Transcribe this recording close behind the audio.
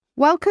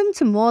Welcome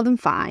to More Than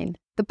Phine,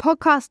 the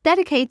podcast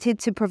dedicated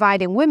to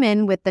providing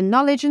women with the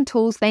knowledge and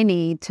tools they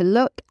need to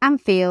look and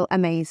feel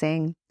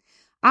amazing.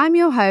 I'm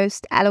your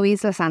host,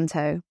 Eloise Le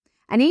Santo,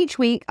 and each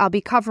week I'll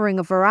be covering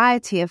a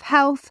variety of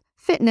health,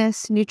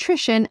 fitness,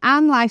 nutrition,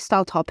 and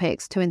lifestyle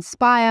topics to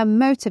inspire,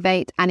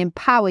 motivate, and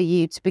empower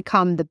you to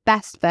become the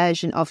best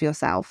version of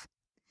yourself.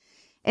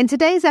 In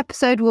today's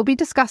episode, we'll be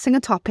discussing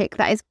a topic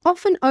that is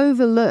often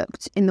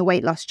overlooked in the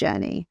weight loss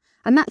journey,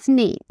 and that's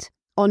NEAT,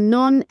 or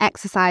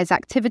Non-Exercise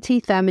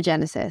Activity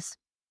Thermogenesis.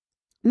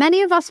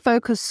 Many of us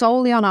focus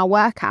solely on our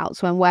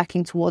workouts when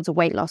working towards a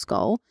weight loss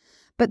goal,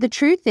 but the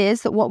truth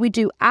is that what we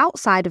do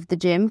outside of the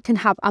gym can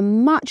have a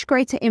much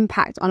greater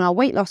impact on our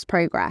weight loss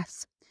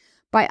progress.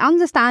 By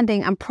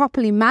understanding and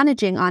properly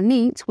managing our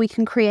NEAT, we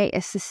can create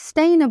a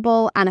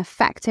sustainable and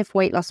effective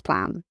weight loss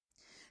plan.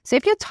 So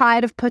if you're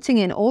tired of putting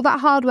in all that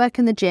hard work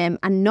in the gym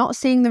and not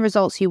seeing the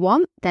results you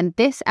want, then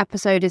this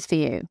episode is for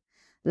you.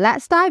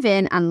 Let's dive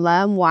in and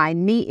learn why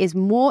NEAT is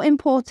more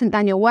important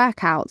than your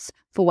workouts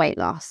for weight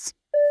loss.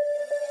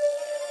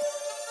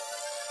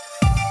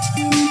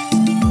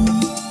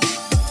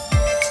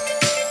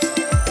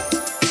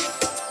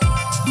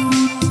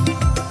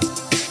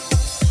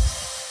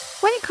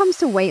 When it comes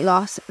to weight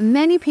loss,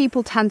 many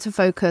people tend to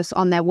focus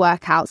on their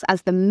workouts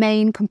as the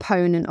main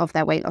component of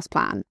their weight loss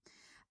plan.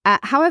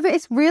 However,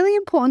 it's really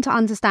important to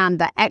understand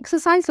that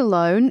exercise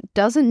alone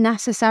doesn't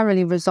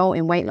necessarily result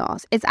in weight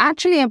loss. It's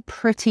actually a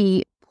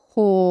pretty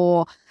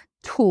poor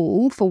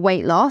tool for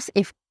weight loss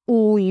if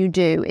all you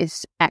do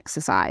is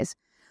exercise.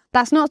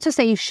 That's not to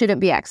say you shouldn't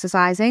be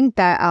exercising.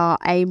 There are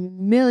a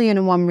million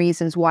and one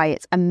reasons why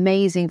it's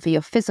amazing for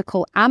your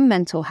physical and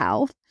mental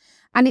health.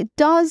 And it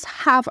does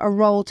have a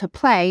role to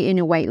play in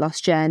your weight loss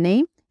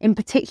journey, in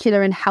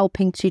particular in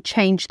helping to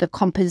change the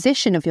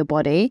composition of your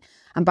body.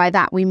 And by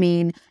that, we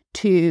mean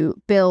to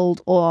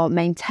build or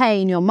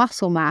maintain your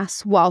muscle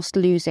mass whilst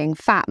losing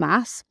fat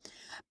mass.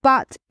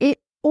 But it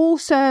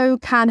also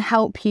can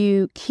help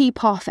you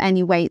keep off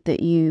any weight that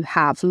you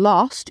have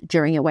lost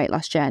during your weight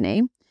loss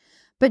journey.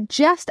 But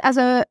just as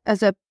a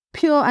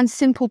pure and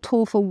simple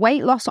tool for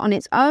weight loss on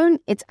its own,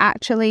 it's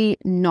actually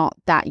not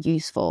that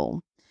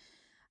useful.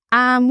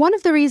 And one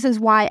of the reasons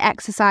why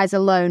exercise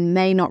alone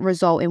may not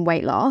result in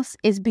weight loss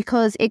is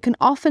because it can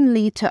often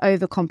lead to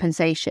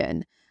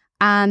overcompensation.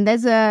 And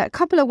there's a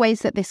couple of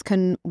ways that this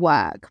can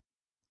work.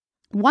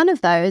 One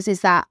of those is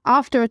that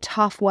after a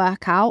tough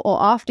workout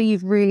or after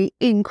you've really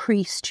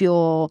increased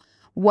your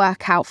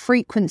workout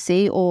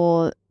frequency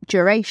or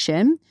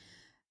duration,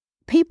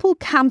 people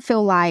can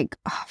feel like,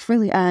 I've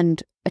really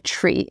earned a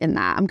treat in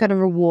that. I'm going to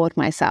reward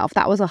myself.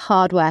 That was a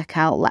hard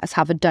workout. Let's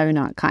have a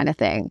donut kind of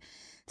thing.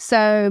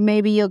 So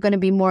maybe you're going to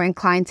be more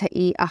inclined to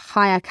eat a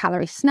higher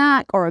calorie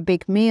snack or a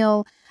big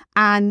meal.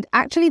 And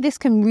actually, this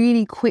can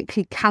really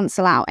quickly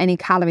cancel out any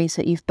calories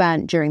that you've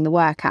burnt during the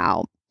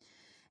workout.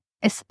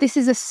 This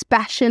is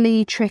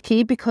especially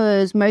tricky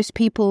because most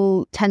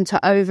people tend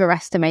to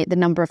overestimate the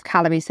number of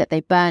calories that they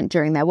burnt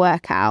during their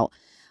workout,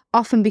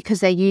 often because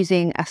they're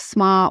using a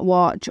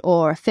smartwatch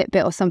or a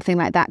Fitbit or something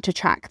like that to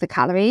track the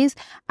calories.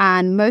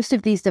 And most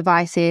of these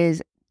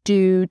devices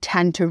do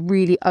tend to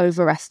really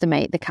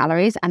overestimate the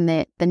calories, and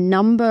the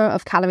number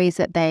of calories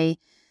that they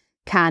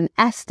can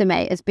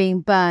estimate as being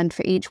burned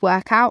for each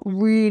workout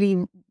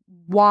really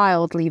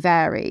wildly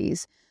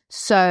varies.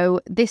 So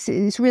this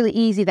is really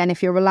easy then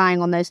if you're relying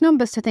on those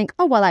numbers to think,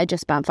 oh, well, I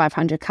just burnt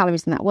 500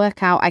 calories in that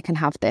workout. I can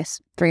have this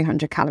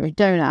 300 calorie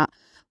donut,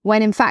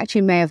 when in fact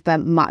you may have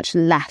burnt much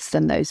less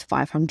than those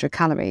 500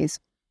 calories.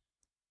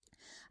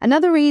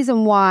 Another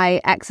reason why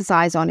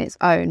exercise on its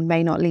own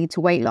may not lead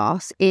to weight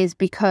loss is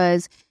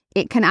because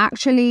it can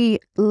actually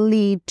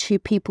lead to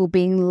people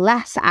being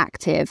less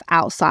active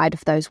outside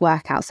of those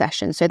workout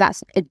sessions. So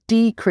that's a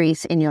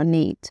decrease in your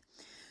NEAT.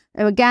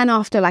 Again,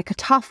 after like a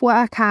tough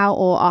workout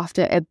or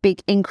after a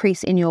big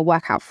increase in your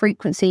workout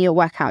frequency, your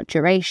workout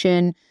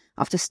duration,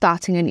 after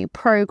starting a new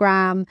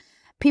program,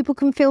 people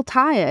can feel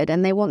tired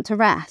and they want to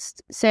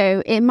rest.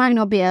 So it might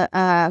not be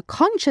a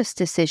conscious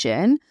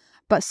decision,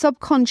 but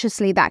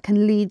subconsciously that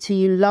can lead to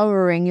you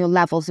lowering your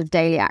levels of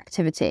daily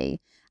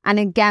activity. And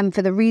again,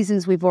 for the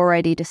reasons we've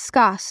already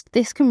discussed,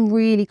 this can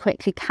really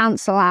quickly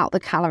cancel out the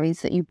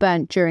calories that you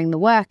burnt during the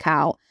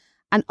workout.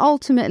 And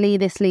ultimately,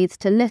 this leads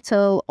to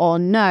little or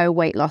no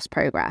weight loss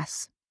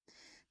progress.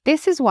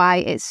 This is why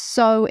it's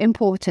so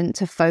important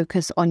to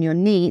focus on your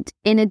NEAT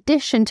in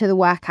addition to the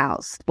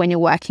workouts when you're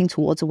working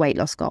towards a weight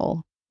loss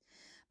goal.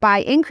 By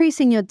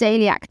increasing your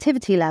daily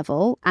activity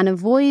level and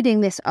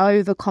avoiding this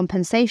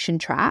overcompensation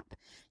trap,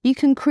 you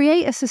can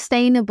create a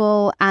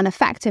sustainable and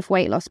effective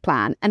weight loss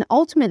plan and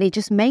ultimately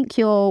just make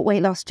your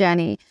weight loss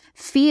journey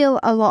feel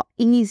a lot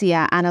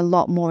easier and a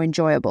lot more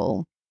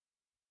enjoyable.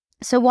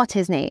 So what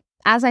is NEAT?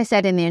 As I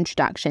said in the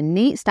introduction,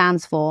 NEAT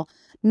stands for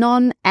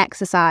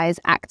Non-Exercise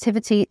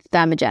Activity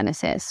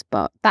Thermogenesis,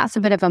 but that's a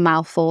bit of a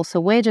mouthful,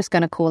 so we're just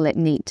going to call it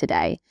NEAT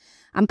today.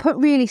 And put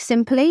really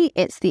simply,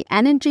 it's the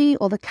energy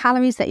or the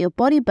calories that your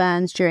body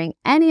burns during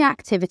any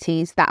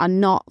activities that are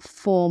not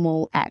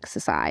formal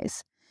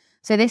exercise.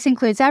 So this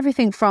includes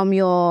everything from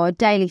your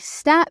daily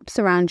steps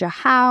around your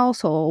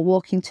house or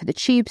walking to the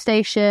tube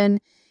station.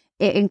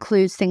 It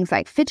includes things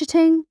like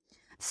fidgeting,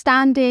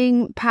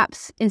 standing,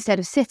 perhaps instead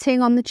of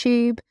sitting on the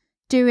tube,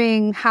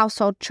 doing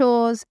household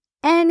chores,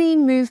 any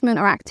movement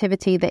or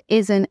activity that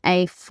isn't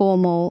a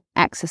formal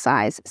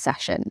exercise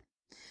session.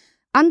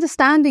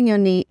 Understanding your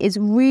NEAT is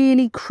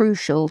really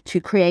crucial to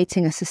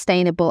creating a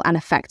sustainable and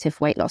effective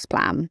weight loss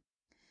plan.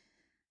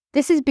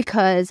 This is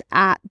because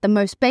at the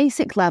most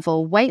basic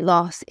level, weight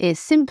loss is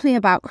simply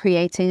about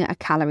creating a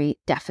calorie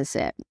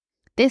deficit.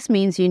 This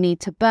means you need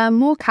to burn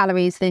more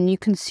calories than you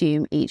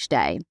consume each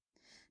day.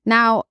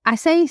 Now, I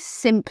say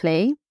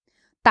simply,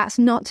 that's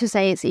not to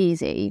say it's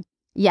easy.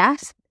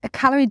 Yes, a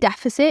calorie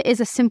deficit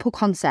is a simple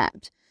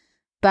concept.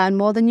 Burn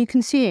more than you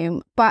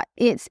consume, but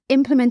its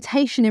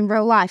implementation in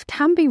real life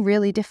can be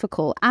really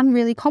difficult and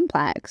really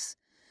complex.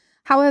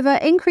 However,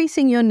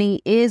 increasing your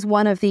NEAT is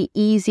one of the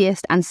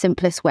easiest and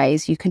simplest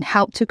ways you can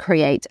help to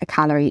create a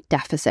calorie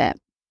deficit.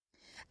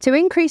 To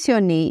increase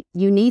your NEAT,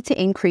 you need to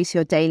increase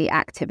your daily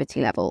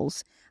activity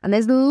levels. And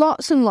there's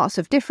lots and lots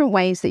of different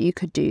ways that you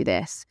could do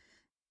this.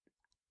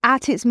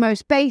 At its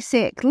most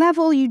basic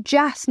level, you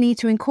just need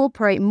to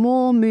incorporate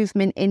more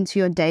movement into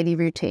your daily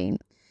routine.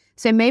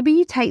 So maybe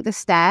you take the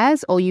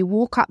stairs or you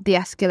walk up the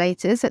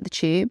escalators at the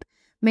tube.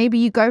 Maybe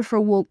you go for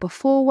a walk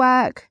before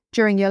work,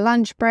 during your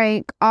lunch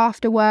break,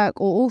 after work,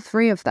 or all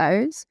three of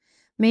those.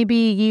 Maybe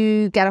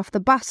you get off the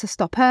bus a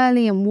stop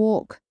early and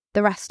walk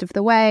the rest of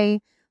the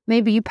way.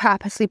 Maybe you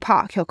purposely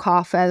park your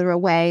car further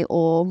away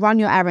or run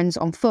your errands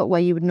on foot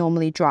where you would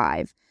normally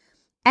drive.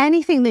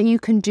 Anything that you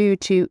can do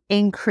to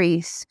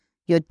increase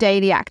your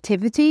daily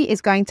activity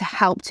is going to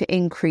help to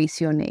increase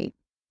your NEAT.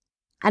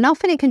 And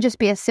often it can just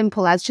be as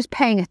simple as just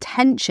paying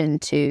attention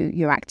to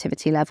your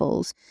activity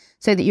levels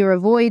so that you're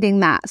avoiding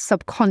that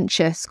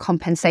subconscious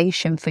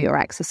compensation for your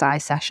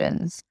exercise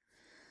sessions.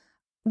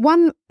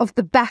 One of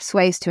the best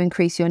ways to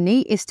increase your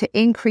NEAT is to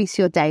increase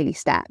your daily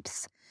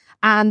steps.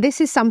 And this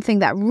is something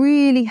that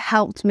really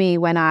helped me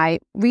when I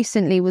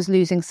recently was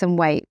losing some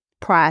weight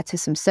prior to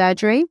some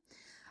surgery.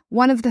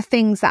 One of the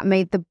things that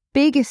made the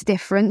biggest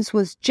difference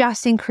was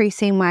just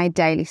increasing my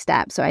daily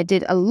steps. So I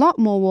did a lot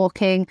more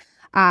walking.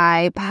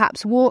 I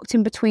perhaps walked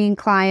in between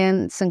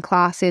clients and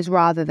classes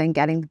rather than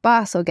getting the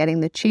bus or getting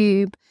the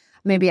tube.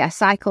 Maybe I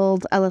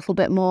cycled a little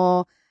bit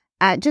more.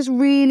 Just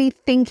really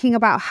thinking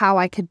about how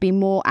I could be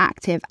more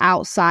active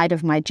outside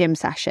of my gym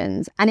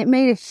sessions. And it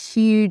made a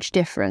huge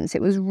difference.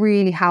 It was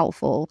really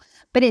helpful,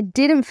 but it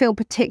didn't feel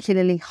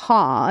particularly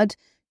hard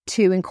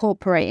to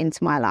incorporate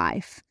into my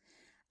life.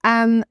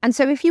 And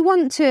so if you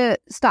want to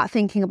start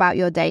thinking about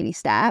your daily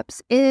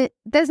steps,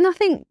 there's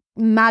nothing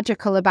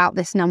magical about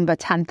this number,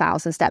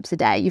 10,000 steps a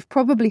day. You've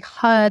probably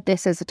heard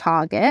this as a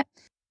target.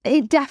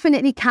 It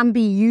definitely can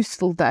be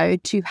useful, though,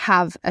 to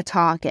have a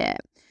target.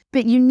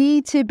 But you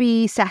need to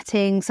be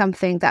setting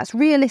something that's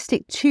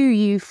realistic to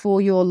you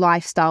for your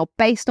lifestyle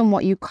based on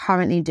what you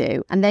currently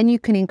do. And then you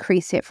can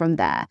increase it from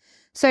there.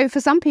 So for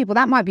some people,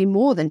 that might be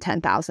more than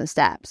 10,000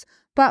 steps.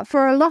 But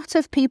for a lot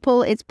of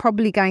people, it's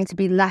probably going to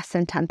be less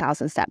than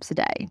 10,000 steps a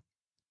day.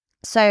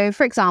 So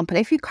for example,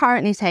 if you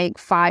currently take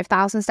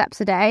 5,000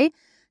 steps a day,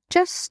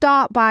 just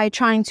start by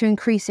trying to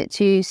increase it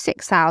to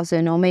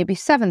 6,000 or maybe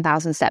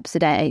 7,000 steps a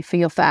day for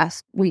your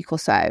first week or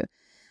so.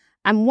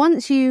 And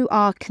once you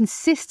are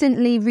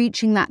consistently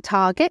reaching that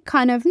target,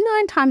 kind of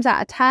 9 times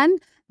out of 10,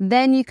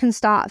 then you can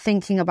start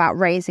thinking about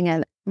raising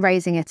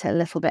it a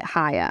little bit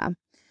higher.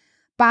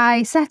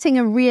 By setting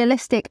a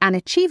realistic and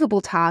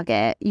achievable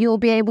target, you'll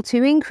be able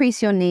to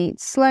increase your NEAT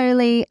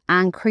slowly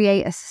and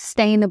create a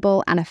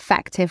sustainable and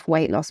effective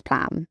weight loss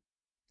plan.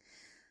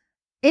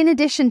 In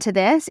addition to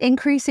this,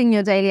 increasing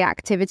your daily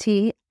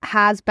activity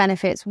has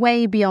benefits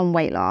way beyond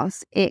weight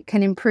loss. It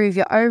can improve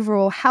your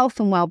overall health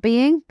and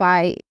well-being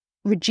by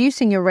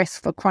reducing your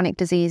risk for chronic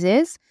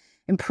diseases,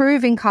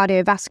 improving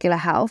cardiovascular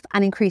health,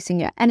 and increasing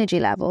your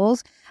energy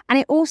levels. And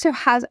it also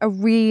has a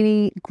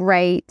really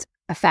great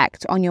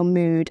effect on your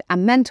mood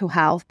and mental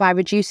health by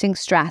reducing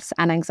stress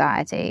and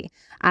anxiety.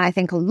 And I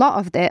think a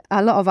lot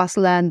of us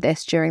learned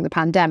this during the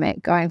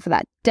pandemic. Going for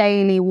that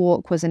daily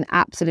walk was an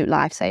absolute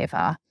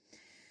lifesaver.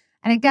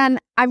 And again,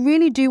 I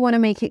really do want to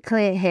make it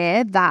clear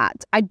here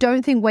that I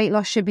don't think weight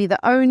loss should be the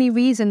only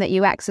reason that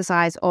you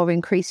exercise or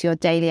increase your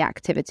daily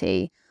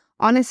activity.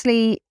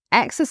 Honestly,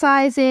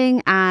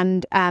 exercising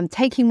and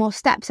taking more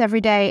steps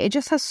every day, it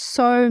just has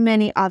so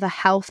many other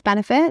health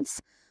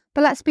benefits.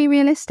 But let's be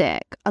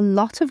realistic. A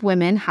lot of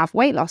women have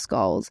weight loss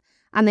goals,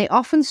 and they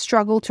often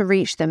struggle to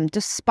reach them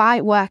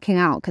despite working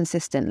out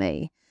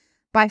consistently.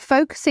 By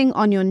focusing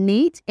on your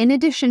NEAT, in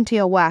addition to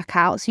your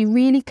workouts, you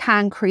really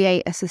can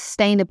create a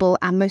sustainable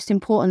and, most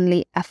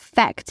importantly,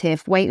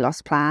 effective weight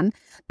loss plan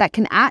that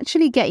can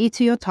actually get you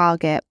to your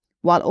target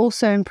while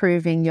also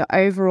improving your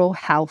overall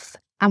health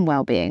and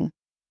well-being.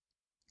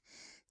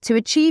 To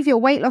achieve your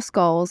weight loss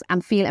goals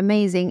and feel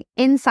amazing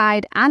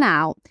inside and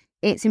out,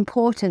 it's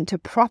important to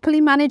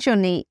properly manage your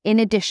NEAT in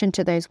addition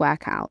to those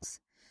workouts.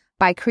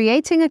 By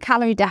creating a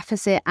calorie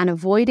deficit and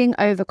avoiding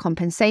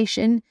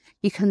overcompensation,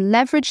 you can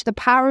leverage the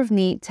power of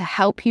NEAT to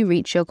help you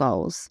reach your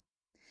goals.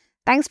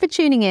 Thanks for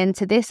tuning in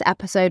to this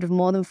episode of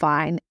More Than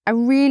Phine. I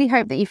really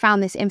hope that you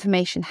found this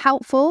information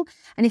helpful.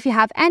 And if you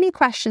have any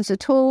questions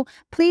at all,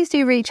 please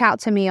do reach out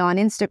to me on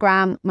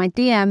Instagram. My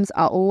DMs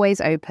are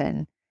always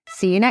open.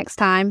 See you next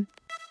time.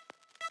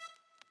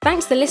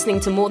 Thanks for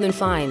listening to More Than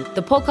Phine,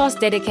 the podcast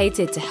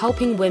dedicated to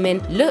helping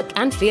women look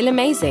and feel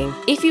amazing.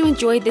 If you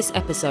enjoyed this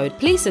episode,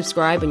 please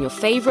subscribe on your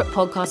favorite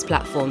podcast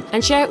platform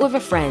and share it with a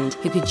friend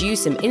who could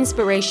use some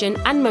inspiration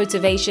and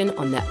motivation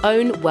on their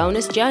own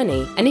wellness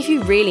journey. And if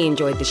you really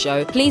enjoyed the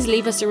show, please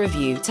leave us a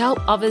review to help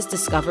others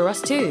discover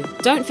us too.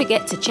 Don't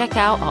forget to check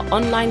out our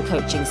online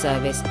coaching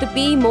service, the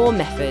Be More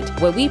Method,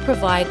 where we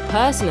provide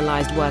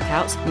personalized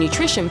workouts,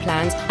 nutrition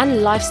plans,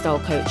 and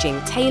lifestyle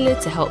coaching tailored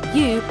to help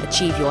you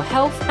achieve your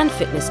health and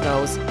fitness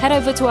goals. Head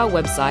over to our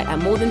website at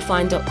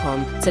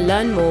morethanphine.com to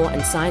learn more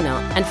and sign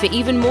up. And for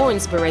even more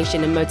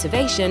inspiration and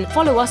motivation,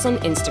 follow us on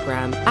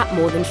Instagram at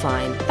More Than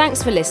Phine.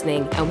 Thanks for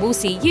listening, and we'll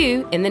see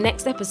you in the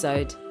next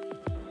episode.